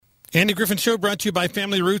Andy Griffin Show brought to you by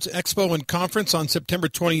Family Roots Expo and Conference on September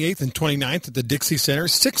 28th and 29th at the Dixie Center.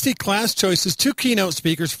 60 class choices, 2 keynote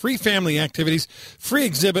speakers, free family activities, free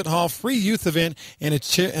exhibit hall, free youth event, and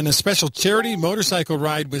a special charity motorcycle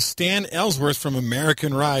ride with Stan Ellsworth from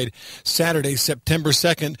American Ride. Saturday, September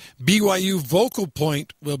 2nd, BYU Vocal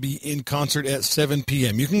Point will be in concert at 7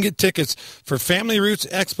 p.m. You can get tickets for Family Roots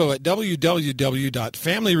Expo at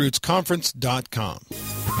www.familyrootsconference.com.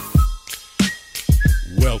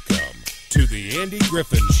 Welcome to the Andy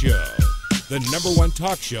Griffin Show, the #1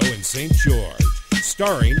 talk show in St. George,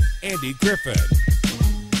 starring Andy Griffin.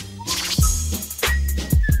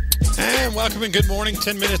 And welcome and good morning,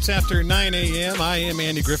 10 minutes after 9 a.m. I am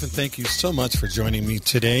Andy Griffin. Thank you so much for joining me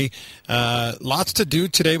today. Lots to do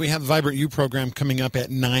today. We have the Vibrant You program coming up at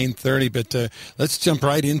 9:30, but let's jump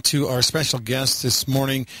right into our special guest this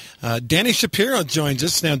morning. Dani Shapiro joins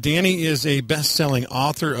us. Now, Dani is a best-selling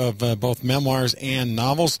author of both memoirs and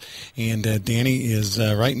novels, and Dani is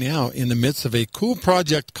right now in the midst of a cool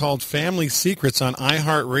project called Family Secrets on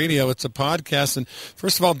iHeartradio. It's a podcast. And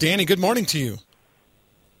first of all, Dani, good morning to you.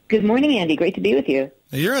 Good morning, Andy. Great to be with you.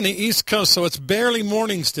 You're on the East Coast, so it's barely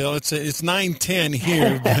morning still. It's 9:10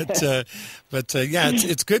 here, but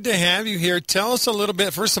it's good to have you here. Tell us a little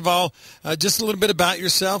bit, first of all, just a little bit about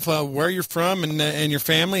yourself, where you're from, and your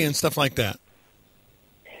family, and stuff like that.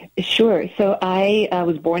 Sure. So I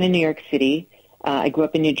was born in New York City. I grew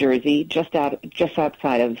up in New Jersey, just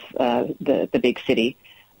outside of the big city,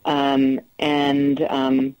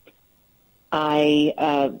 I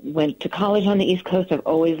went to college on the East Coast. I've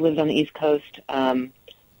always lived on the East Coast.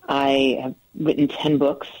 I have written 10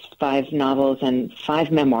 books, 5 novels, and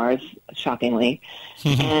 5 memoirs, shockingly,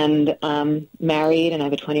 and married, and I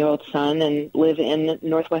have a 20-year-old son, and live in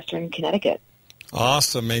northwestern Connecticut.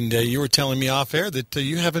 Awesome. And you were telling me off air that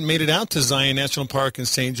you haven't made it out to Zion National Park in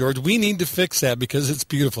St. George. We need to fix that because it's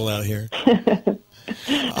beautiful out here.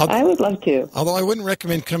 I would love to. Although I wouldn't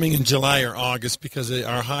recommend coming in July or August because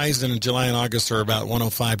our highs in July and August are about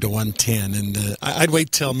 105 to 110, and I'd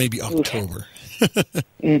wait till maybe October.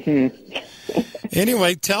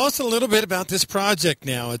 Anyway, tell us a little bit about this project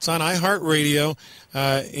now. It's on iHeartRadio,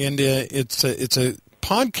 and it's a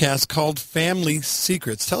podcast called Family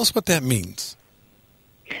Secrets. Tell us what that means.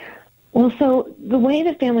 Well, so the way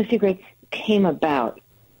that Family Secrets came about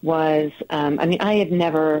was, I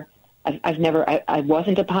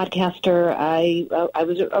wasn't a podcaster. I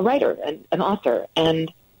was a writer and an author.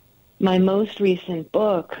 And my most recent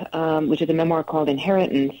book, which is a memoir called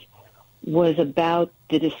Inheritance, was about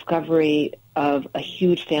the discovery of a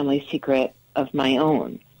huge family secret of my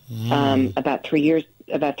own. About 3 years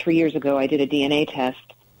ago, I did a DNA test,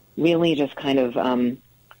 really just kind of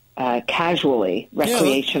casually,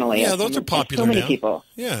 recreationally. Yeah, those are popular so many now. people.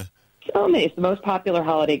 Yeah. So many. It's the most popular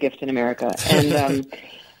holiday gift in America. And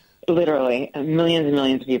literally, millions and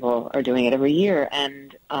millions of people are doing it every year.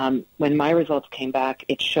 And when my results came back,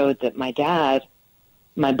 it showed that my dad,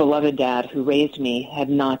 my beloved dad who raised me, had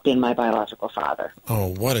not been my biological father. Oh,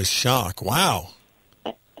 what a shock. Wow.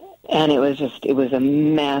 And it was a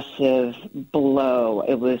massive blow.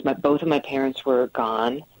 Both of my parents were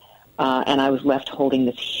gone, and I was left holding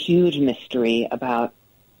this huge mystery about,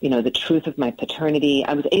 the truth of my paternity.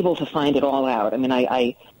 I was able to find it all out. I mean,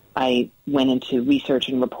 I went into research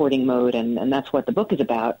and reporting mode, and that's what the book is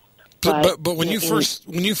about. But when you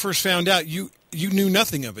first found out, you knew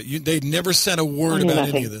nothing of it. They'd never said a word about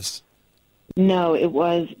any of this. No, it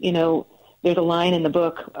was, there's a line in the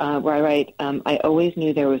book where I write, I always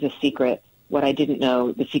knew there was a secret. What I didn't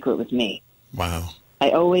know, the secret was me. Wow. I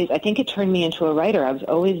think it turned me into a writer. I was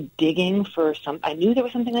always digging for I knew there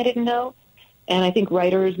was something I didn't know. And I think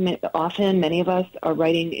writers, often, many of us, are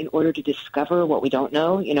writing in order to discover what we don't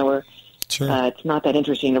know. Sure. It's not that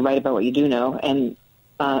interesting to write about what you do know. And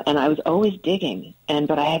I was always digging,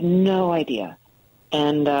 but I had no idea.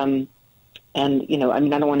 And I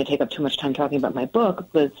don't want to take up too much time talking about my book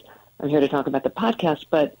because I'm here to talk about the podcast.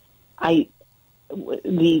 But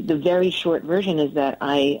the very short version is that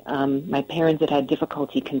my parents had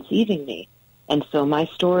difficulty conceiving me, and so my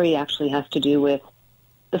story actually has to do with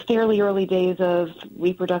the fairly early days of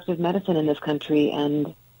reproductive medicine in this country,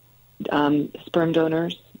 and sperm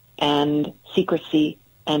donors, and secrecy,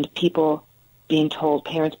 and parents being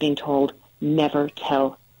told, never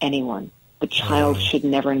tell anyone. The child should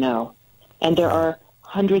never know. And there are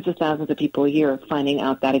hundreds of thousands of people a year finding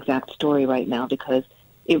out that exact story right now because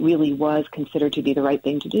it really was considered to be the right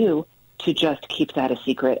thing to do to just keep that a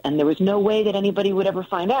secret. And there was no way that anybody would ever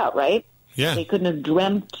find out, right? Yeah. They couldn't have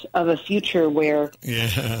dreamt of a future where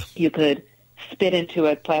you could spit into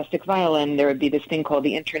a plastic vial and there would be this thing called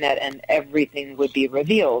the internet and everything would be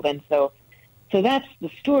revealed. And so that's the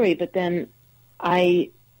story. But then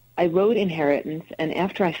I wrote Inheritance, and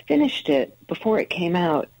after I finished it, before it came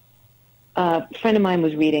out, a friend of mine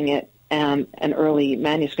was reading it, an early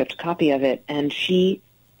manuscript copy of it, and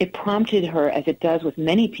it prompted her, as it does with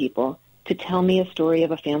many people, to tell me a story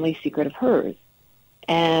of a family secret of hers.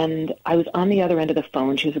 And I was on the other end of the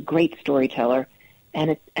phone. She was a great storyteller.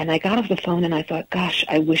 And I got off the phone and I thought, gosh,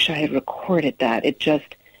 I wish I had recorded that.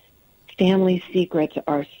 Family secrets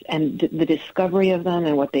are, and the discovery of them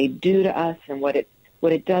and what they do to us and what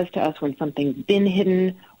it does to us when something's been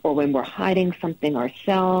hidden or when we're hiding something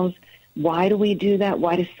ourselves. Why do we do that?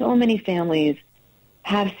 Why do so many families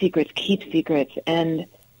have secrets, keep secrets? And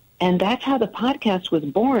that's how the podcast was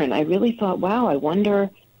born. I really thought, wow, I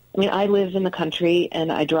wonder. I mean, I live in the country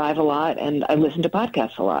and I drive a lot and I listen to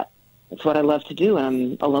podcasts a lot. It's what I love to do when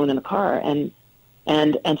I'm alone in the car. And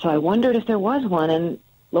so I wondered if there was one. And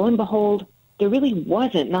lo and behold, there really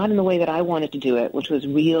wasn't, not in the way that I wanted to do it, which was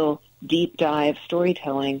real deep dive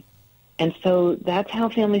storytelling. And so that's how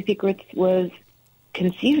Family Secrets was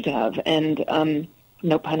conceived of. And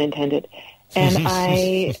no pun intended.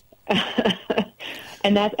 And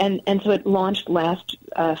And so it launched last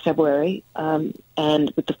February,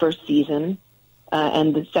 and with the first season,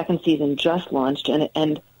 and the second season just launched,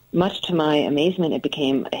 and much to my amazement, it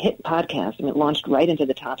became a hit podcast. I mean, it launched right into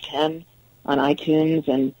the top 10 on iTunes,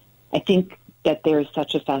 and I think that there's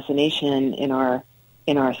such a fascination in our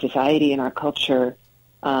society, in our culture,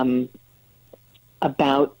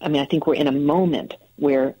 about. I mean, I think we're in a moment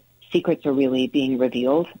where secrets are really being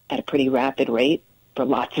revealed at a pretty rapid rate for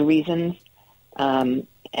lots of reasons. And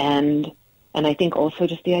I think also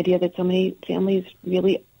just the idea that so many families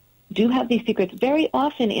really do have these secrets very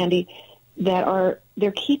often, Andy, they're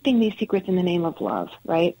keeping these secrets in the name of love,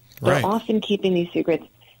 right? They're often keeping these secrets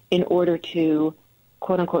in order to,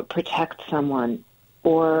 quote unquote, protect someone,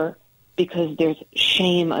 or because there's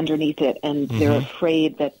shame underneath it, and they're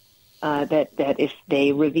afraid that if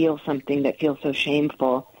they reveal something that feels so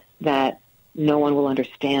shameful that no one will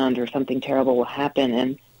understand or something terrible will happen.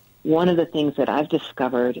 And one of the things that I've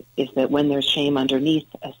discovered is that when there's shame underneath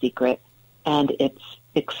a secret and it's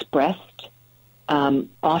expressed,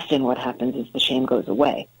 often what happens is the shame goes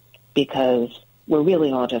away, because we're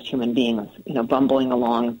really all just human beings, bumbling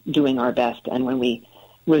along, doing our best. And when we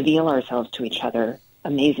reveal ourselves to each other,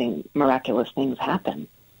 amazing, miraculous things happen.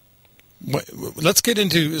 Let's get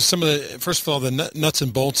into some of the, first of all, the nuts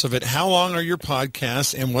and bolts of it. How long are your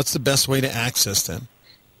podcasts, and what's the best way to access them?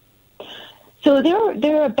 So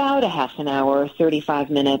they're about a half an hour,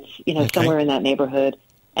 35 minutes, somewhere in that neighborhood.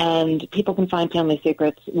 And people can find Family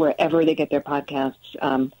Secrets wherever they get their podcasts,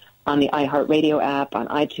 on the iHeartradio app, on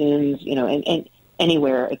iTunes, and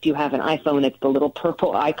anywhere. If you have an iPhone, it's the little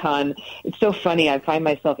purple icon. It's so funny. I find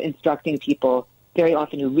myself instructing people very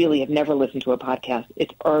often who really have never listened to a podcast.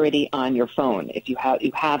 It's already on your phone. If you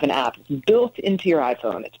have an app, it's built into your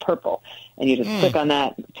iPhone. It's purple. And you just click on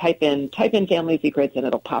that, type in Family Secrets, and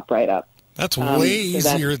it'll pop right up. That's way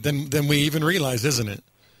easier than we even realize, isn't it?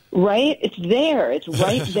 Right? It's there. It's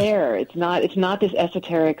right there. It's not this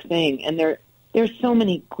esoteric thing. And there's so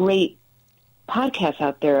many great podcasts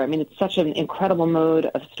out there. I mean, it's such an incredible mode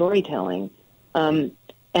of storytelling.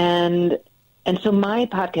 And so my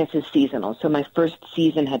podcast is seasonal. So my first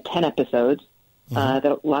season had 10 episodes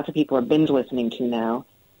that lots of people are binge listening to now.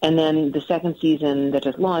 And then the second season that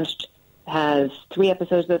just launched has 3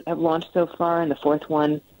 episodes that have launched so far, and the fourth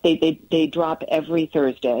one, they drop every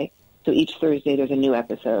Thursday. So each Thursday there's a new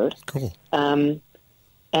episode. Cool. And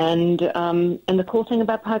the cool thing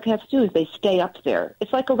about podcasts too is they stay up there.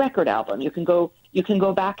 It's like a record album. You can go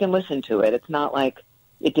back and listen to it. It's not like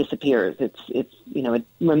it disappears. It's it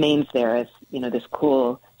remains there as this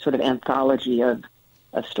cool sort of anthology of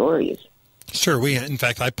stories. Sure. In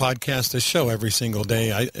fact, I podcast a show every single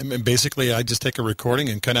day. I just take a recording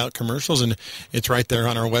and cut out commercials, and it's right there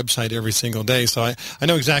on our website every single day. So I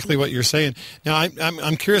know exactly what you're saying. Now,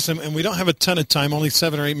 I'm curious, and we don't have a ton of time, only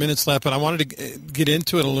 7 or 8 minutes left, but I wanted to get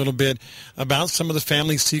into it a little bit about some of the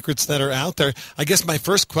family secrets that are out there. I guess my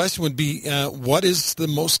first question would be, what is the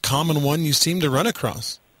most common one you seem to run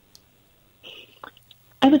across?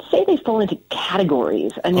 I would say they fall into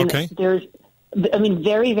categories. I mean, okay.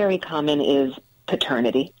 Very, very common is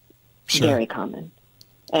paternity. Sure. Very common.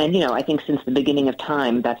 And, I think since the beginning of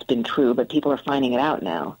time that's been true, but people are finding it out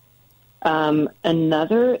now.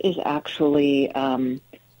 Another is actually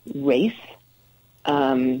race.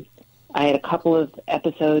 I had a couple of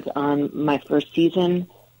episodes on my first season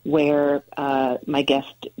where my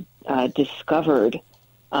guest discovered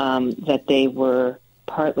that they were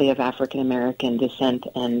partly of African-American descent,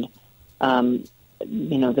 and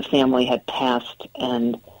the family had passed,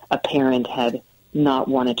 and a parent had not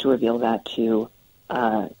wanted to reveal that to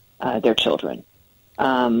their children.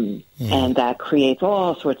 And that creates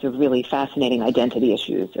all sorts of really fascinating identity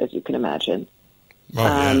issues, as you can imagine.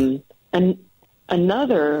 And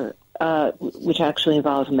another, which actually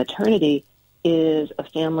involves maternity, is a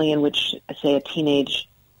family in which, say, a teenage,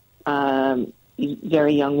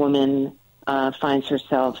 very young woman finds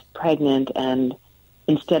herself pregnant, and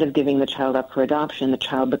instead of giving the child up for adoption, the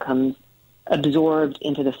child becomes absorbed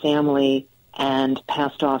into the family and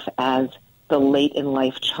passed off as the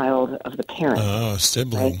late-in-life child of the parent. Oh,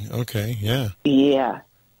 sibling. Right? Okay, yeah. Yeah.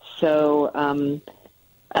 So,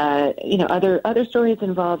 other stories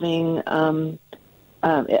involving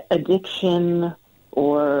addiction,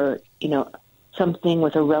 or, something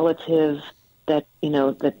with a relative that,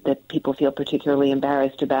 that people feel particularly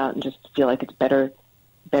embarrassed about and just feel like it's better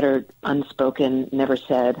unspoken, never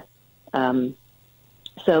said.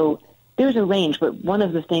 So there's a range, but one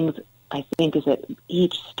of the things I think is that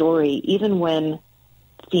each story, even when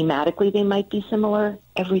thematically they might be similar,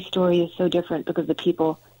 every story is so different because the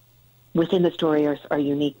people within the story are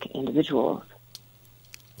unique individuals.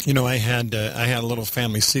 I had a little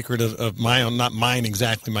family secret of my own, not mine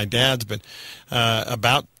exactly, my dad's, but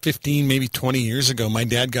about 15, maybe 20 years ago, my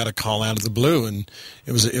dad got a call out of the blue, and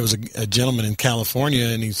it was a gentleman in California,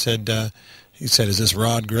 and he said, "Is this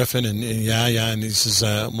Rod Griffin?" And yeah, and he says,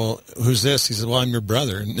 "Well, who's this?" He said, "Well, I'm your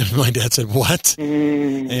brother." And my dad said, "What?"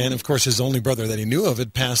 And of course, his only brother that he knew of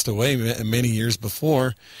had passed away many years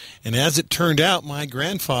before, and as it turned out, my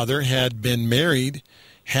grandfather had been married,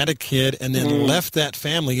 had a kid, and then left that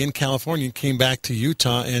family in California and came back to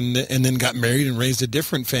Utah, and then got married and raised a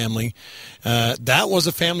different family. That was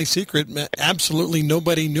a family secret. Absolutely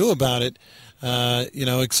nobody knew about it,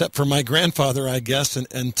 except for my grandfather, I guess,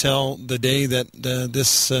 until the day that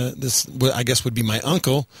this I guess would be my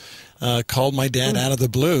uncle, called my dad out of the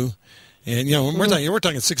blue. And, we're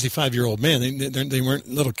talking 65-year-old men. They weren't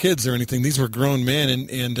little kids or anything. These were grown men,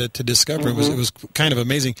 and to discover it was kind of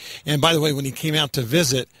amazing. And by the way, when he came out to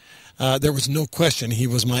visit, there was no question he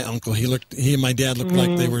was my uncle. He and my dad looked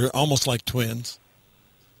like they were almost like twins.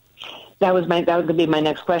 That was going to be my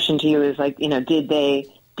next question to you, is like, did they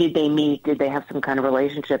meet? Did they have some kind of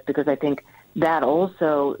relationship? Because I think that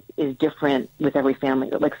also is different with every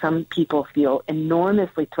family. Like, some people feel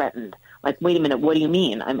enormously threatened. Like, wait a minute, what do you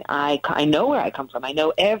mean? I mean, I know where I come from. I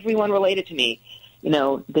know everyone related to me.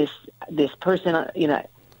 This person,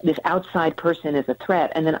 this outside person is a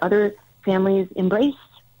threat. And then other families embrace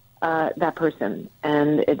that person,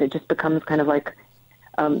 and it just becomes kind of like,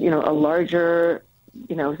 a larger,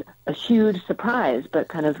 a huge surprise, but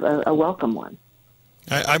kind of a welcome one.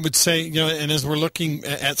 I would say, and as we're looking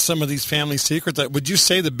at some of these family secrets, would you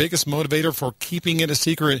say the biggest motivator for keeping it a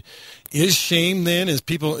secret is shame then? Is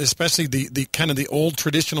people, especially the kind of the old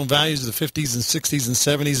traditional values of the 50s and 60s and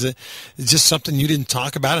 70s, it's just something you didn't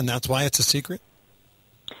talk about, and that's why it's a secret?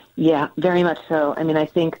 Yeah, very much so. I mean, I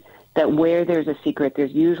think that where there's a secret,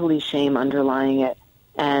 there's usually shame underlying it,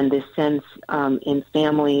 and this sense in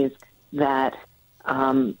families that,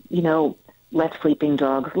 let sleeping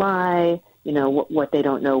dogs lie. What they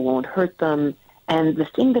don't know won't hurt them. And the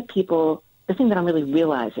thing that I'm really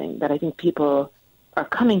realizing, that I think people are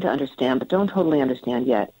coming to understand but don't totally understand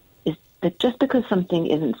yet, is that just because something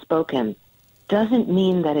isn't spoken doesn't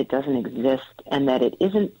mean that it doesn't exist, and that it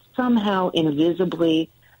isn't somehow invisibly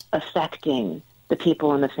affecting the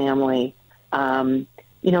people in the family.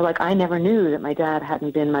 Like, I never knew that my dad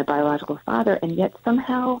hadn't been my biological father, and yet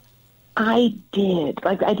somehow I did.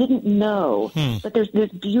 Like, I didn't know. But there's this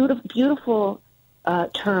beautiful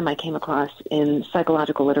term I came across in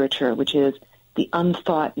psychological literature, which is the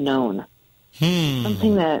unthought known.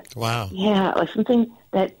 Something that, like something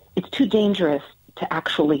that it's too dangerous to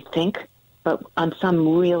actually think, but on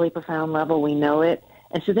some really profound level we know it.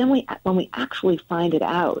 And so then when we actually find it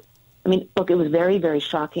out, I mean, look, it was very, very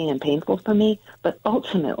shocking and painful for me, but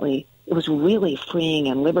ultimately it was really freeing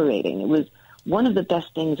and liberating. It was one of the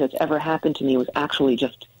best things that's ever happened to me, was actually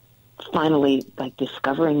just finally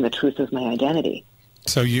discovering the truth of my identity.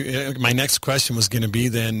 So my next question was going to be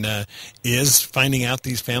then, is finding out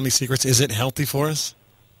these family secrets, is it healthy for us?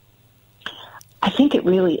 I think it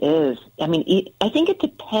really is. I mean, I think it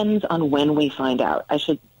depends on when we find out. I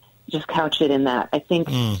should just couch it in that. I think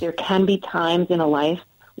there can be times in a life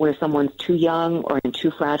where someone's too young or in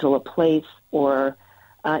too fragile a place, or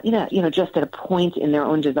just at a point in their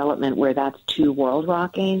own development where that's too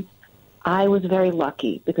world-rocking. I was very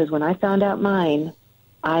lucky, because when I found out mine,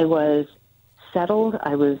 I was settled.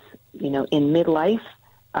 I was, in midlife.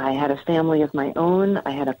 I had a family of my own.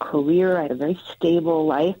 I had a career. I had a very stable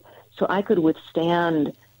life. So I could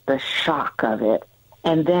withstand the shock of it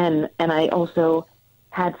And I also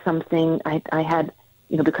had something, I had,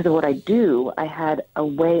 because of what I do, I had a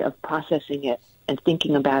way of processing it and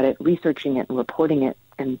thinking about it, researching it and reporting it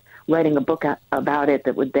and writing a book about it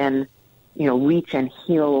that would then, reach and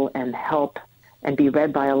heal and help and be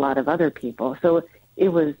read by a lot of other people. So it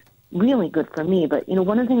was really good for me. But,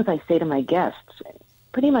 one of the things I say to my guests,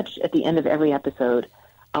 pretty much at the end of every episode,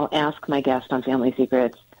 I'll ask my guest on Family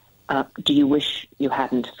Secrets, do you wish you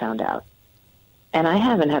hadn't found out? And I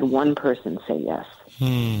haven't had one person say yes.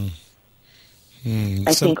 I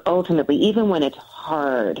think ultimately, even when it's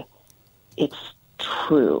hard, it's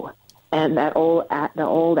true. And the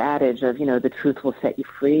old adage of, the truth will set you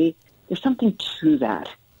free, there's something to that.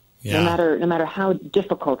 Yeah. No matter how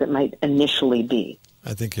difficult it might initially be.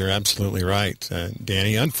 I think you're absolutely right,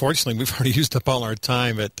 Dani. Unfortunately, we've already used up all our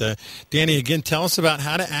time. But Dani, again, tell us about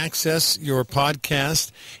how to access your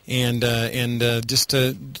podcast and just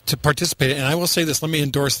to participate. And I will say this. Let me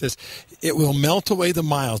endorse this. It will melt away the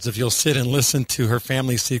miles if you'll sit and listen to her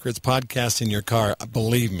Family Secrets podcast in your car.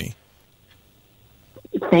 Believe me.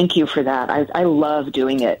 Thank you for that. I love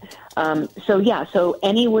doing it. So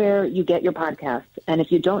anywhere you get your podcasts, and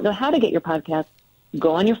if you don't know how to get your podcast,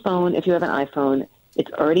 go on your phone. If you have an iPhone,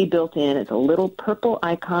 it's already built in. It's a little purple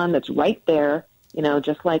icon that's right there,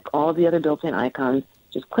 just like all the other built-in icons.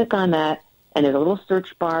 Just click on that, and there's a little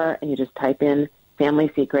search bar, and you just type in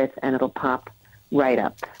Family Secrets, and it'll pop right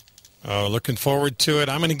up. Oh, looking forward to it.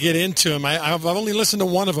 I'm going to get into them. I've only listened to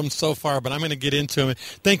one of them so far, but I'm going to get into them.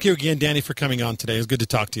 Thank you again, Dani, for coming on today. It was good to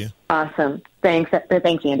talk to you. Awesome. Thanks,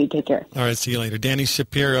 Andy. Take care. All right, see you later. Dani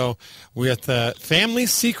Shapiro with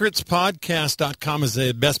FamilySecretsPodcast.com is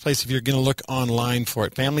the best place if you're going to look online for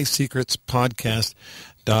it.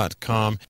 FamilySecretsPodcast.com.